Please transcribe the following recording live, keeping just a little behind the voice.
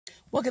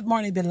Well, good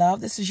morning,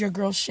 beloved. This is your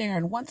girl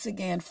Sharon once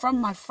again from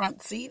my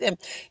front seat. And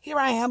here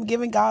I am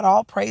giving God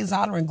all praise,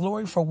 honor, and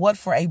glory for what?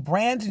 For a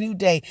brand new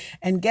day.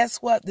 And guess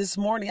what? This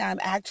morning, I'm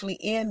actually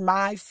in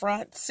my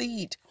front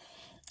seat.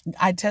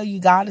 I tell you,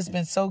 God has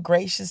been so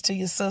gracious to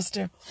you,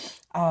 sister.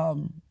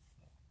 Right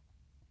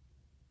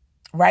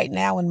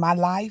now in my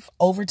life,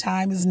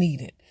 overtime is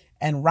needed.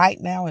 And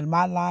right now in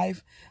my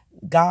life,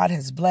 God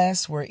has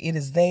blessed where it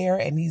is there,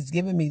 and he's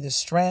given me the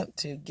strength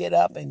to get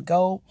up and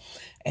go.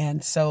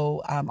 And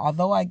so,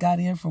 although I got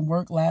in from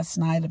work last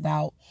night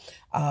about,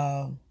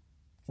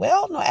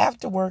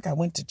 after work, I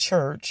went to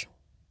church.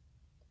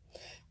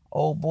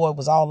 Old boy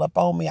was all up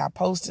on me. I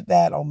posted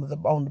that on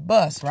the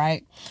bus,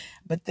 right?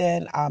 But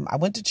then I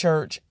went to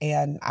church,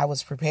 and I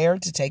was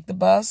prepared to take the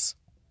bus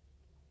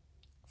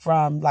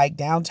from like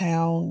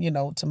downtown,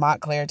 to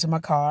Montclair to my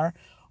car.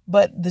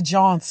 But the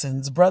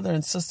Johnsons, brother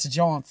and sister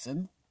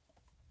Johnson,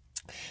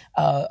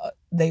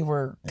 they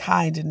were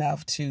kind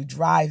enough to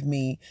drive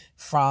me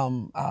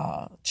from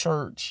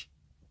church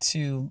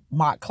to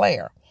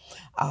Montclair,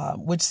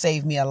 which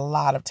saved me a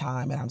lot of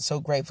time. And I'm so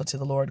grateful to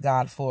the Lord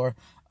God for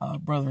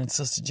brother and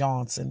sister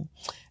Johnson.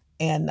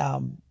 And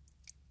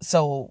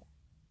so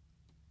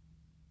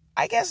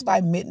I guess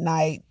by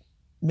midnight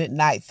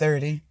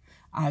 30,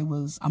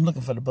 I'm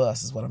looking for the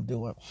bus is what I'm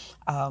doing.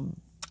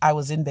 I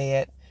was in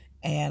bed,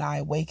 and I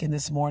awakened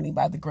this morning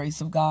by the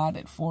grace of God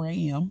at 4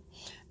 a.m.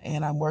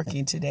 And I'm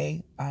working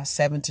today,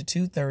 7 to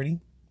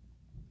 2:30.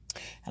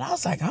 And I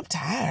was like, I'm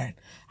tired.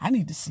 I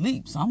need to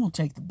sleep, so I'm going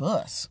to take the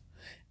bus.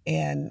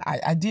 And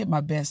I did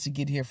my best to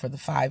get here for the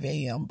 5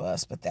 a.m.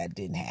 bus, but that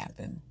didn't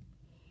happen.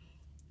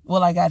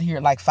 Well, I got here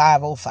at like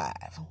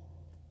 5:05.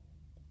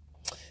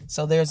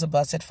 So there's a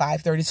bus at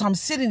 5:30. So I'm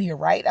sitting here,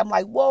 right? I'm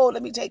like, whoa,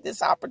 let me take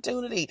this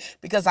opportunity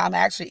because I'm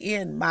actually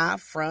in my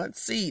front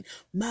seat.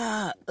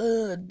 My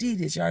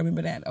Adidas. Y'all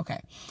remember that? Okay.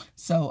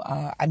 So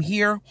I'm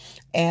here.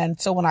 And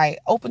so when I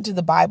open to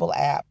the Bible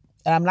app,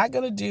 and I'm not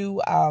going to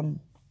do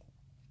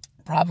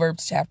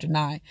Proverbs chapter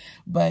 9,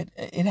 but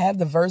it had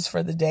the verse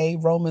for the day,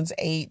 Romans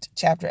 8,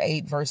 chapter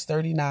 8, verse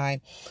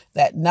 39,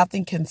 that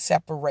nothing can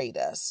separate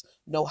us.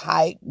 No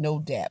height, no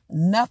depth.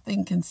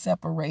 Nothing can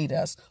separate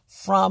us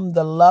from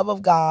the love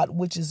of God,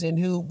 which is in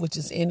who? Which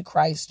is in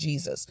Christ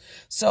Jesus.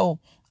 So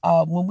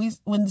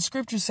when the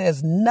scripture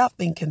says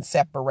nothing can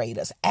separate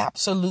us,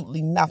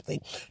 absolutely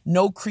nothing,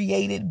 no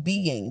created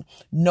being,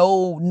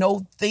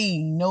 no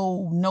thing,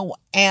 no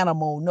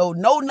animal,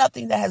 no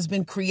nothing that has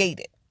been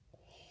created.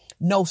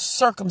 No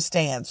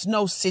circumstance,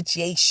 no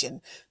situation,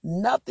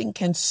 nothing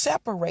can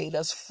separate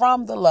us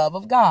from the love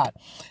of God.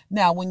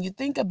 Now, when you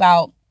think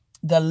about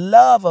the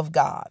love of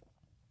God,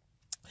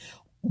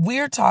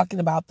 we're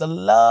talking about the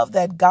love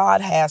that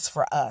God has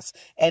for us.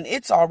 And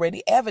it's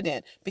already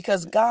evident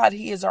because God,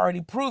 he has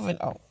already proven.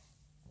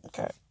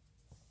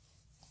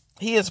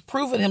 He has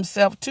proven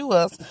himself to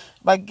us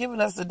by giving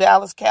us the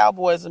Dallas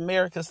Cowboys,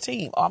 America's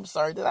team. Oh, I'm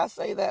sorry. Did I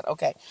say that?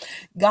 Okay.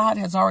 God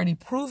has already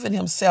proven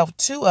himself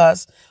to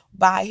us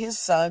by his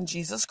son,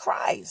 Jesus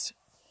Christ.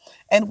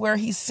 And where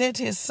he sent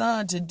his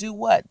son to do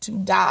what? To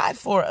die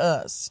for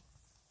us.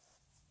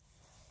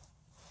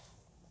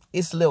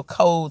 It's a little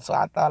cold, so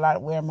I thought I'd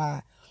wear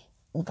my...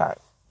 Okay.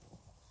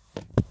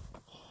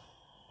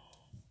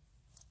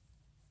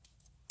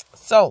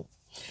 So,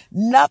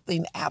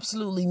 nothing,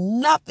 absolutely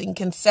nothing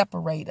can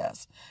separate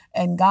us.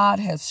 And God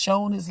has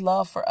shown his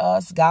love for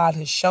us. God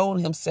has shown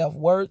himself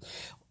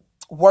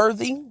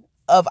worthy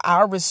of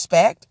our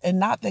respect, and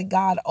not that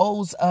God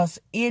owes us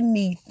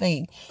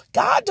anything.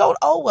 God don't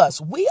owe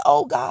us. We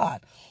owe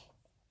God.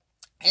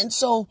 And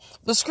so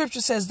the scripture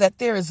says that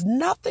there is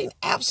nothing,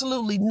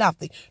 absolutely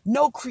nothing,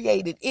 no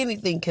created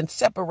anything can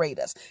separate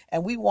us.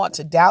 And we want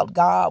to doubt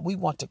God. We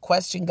want to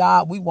question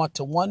God. We want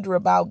to wonder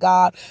about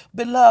God.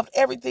 Beloved,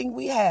 everything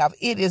we have,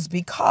 it is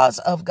because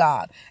of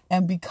God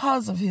and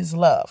because of his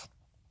love.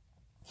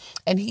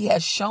 And he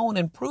has shown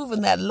and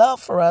proven that love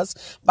for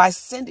us by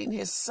sending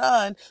his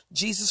son,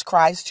 Jesus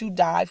Christ, to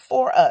die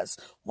for us.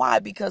 Why?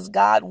 Because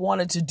God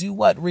wanted to do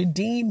what?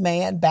 Redeem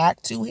man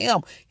back to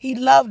him. He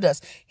loved us.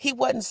 He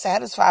wasn't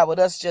satisfied with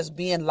us just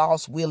being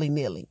lost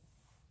willy-nilly.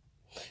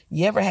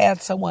 You ever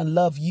had someone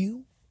love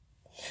you?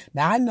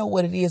 Now, I know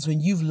what it is when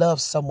you've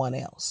loved someone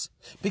else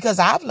because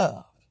I've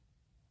loved.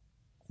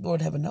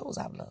 Lord heaven knows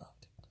I've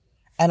loved.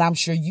 And I'm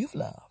sure you've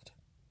loved.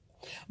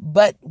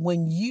 But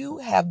when you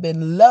have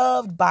been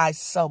loved by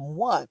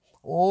someone,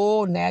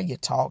 oh, now you're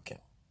talking.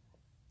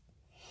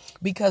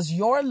 Because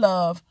your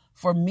love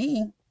for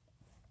me,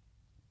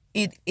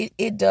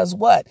 it does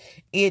what?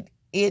 It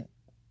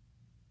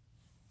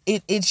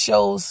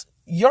shows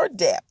your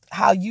depth,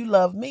 how you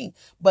love me.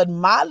 But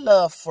my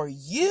love for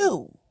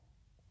you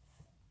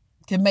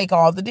can make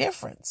all the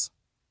difference.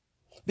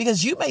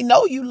 Because you may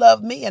know you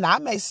love me, and I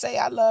may say,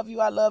 I love you,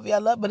 I love you, I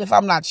love you. But if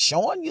I'm not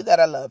showing you that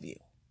I love you,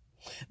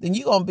 then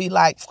you're going to be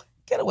like,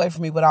 get away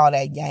from me with all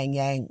that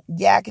yang,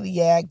 yakety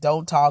yak,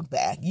 don't talk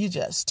back. You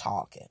just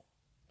talking.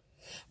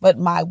 But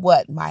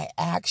my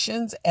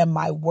actions and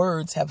my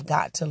words have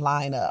got to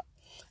line up.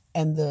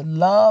 And the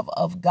love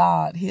of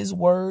God, his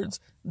words,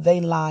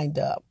 they lined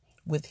up.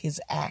 with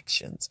his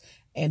actions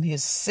and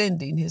his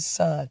sending his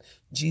son,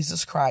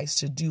 Jesus Christ,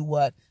 to do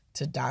what?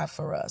 To die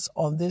for us.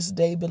 On this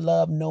day,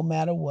 beloved, no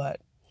matter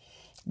what,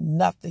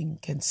 nothing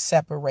can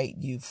separate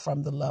you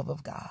from the love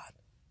of God,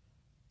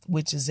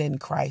 which is in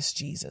Christ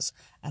Jesus.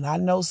 And I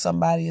know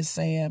somebody is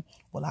saying,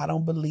 well, I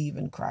don't believe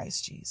in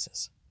Christ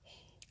Jesus.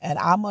 And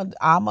I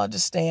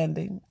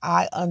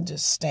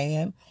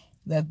understand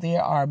that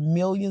there are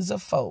millions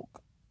of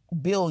folk,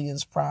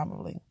 billions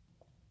probably,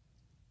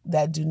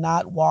 that do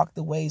not walk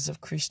the ways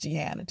of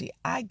Christianity.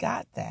 I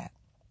got that,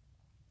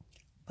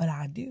 but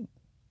I do.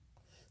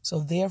 So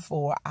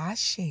therefore, I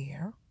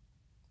share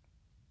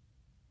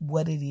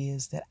what it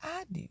is that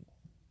I do.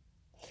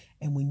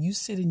 And when you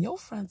sit in your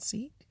front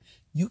seat,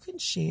 you can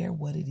share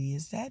what it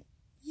is that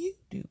you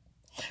do.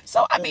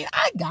 So, I mean,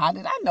 I got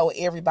it. I know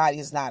everybody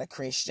is not a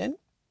Christian.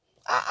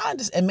 I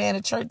understand. And man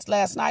at church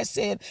last night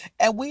said,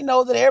 and we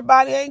know that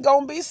everybody ain't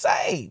going to be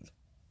saved.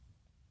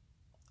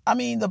 I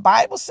mean, the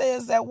Bible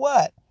says that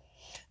what?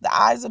 The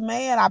eyes of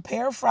man, I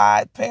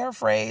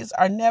paraphrase,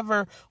 are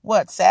never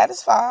what?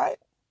 Satisfied.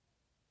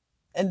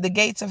 And the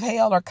gates of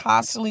hell are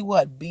constantly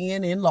what?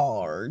 Being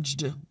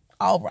enlarged.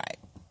 All right.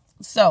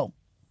 So,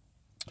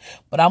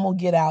 but I'm going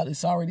to get out.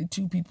 It's already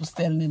 2 people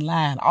standing in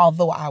line,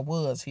 although I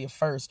was here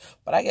first.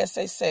 But I guess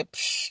they said,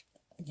 psh,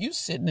 you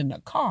sitting in the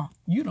car,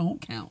 you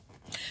don't count.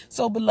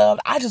 So, beloved,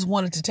 I just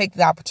wanted to take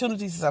the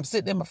opportunity since I'm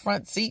sitting in my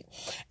front seat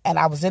and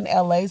I was in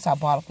LA, so I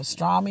bought a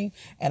pastrami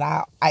and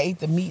I ate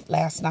the meat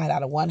last night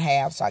out of one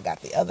half. So I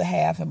got the other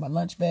half in my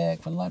lunch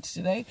bag for lunch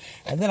today.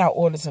 And then I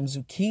ordered some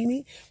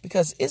zucchini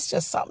because it's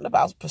just something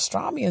about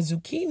pastrami and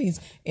zucchinis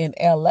in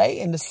LA,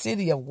 in the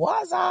city of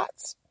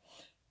Wasatch,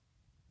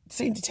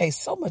 seem to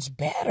taste so much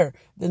better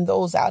than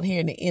those out here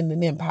in the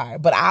Inland Empire.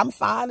 But I'm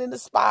finding the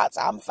spots.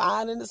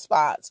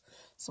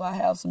 So I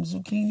have some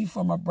zucchini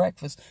for my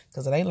breakfast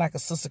because it ain't like a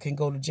sister can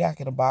go to Jack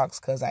in the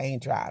Box because I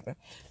ain't driving.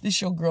 This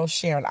your girl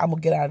Sharon. I'm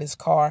going to get out of this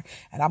car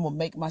and I'm going to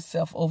make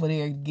myself over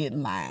there and get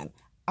in line.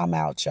 I'm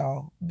out,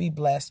 y'all. Be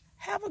blessed.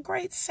 Have a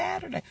great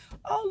Saturday.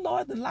 Oh,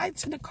 Lord, the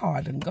lights in the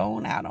car done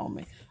gone out on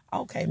me.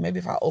 Okay, maybe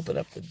if I open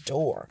up the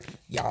door,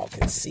 y'all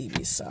can see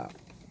me some.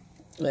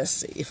 Let's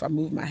see if I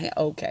move my hand.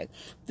 Okay.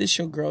 This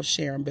your girl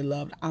Sharon,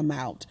 beloved. I'm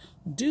out.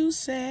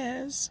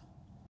 Deuces.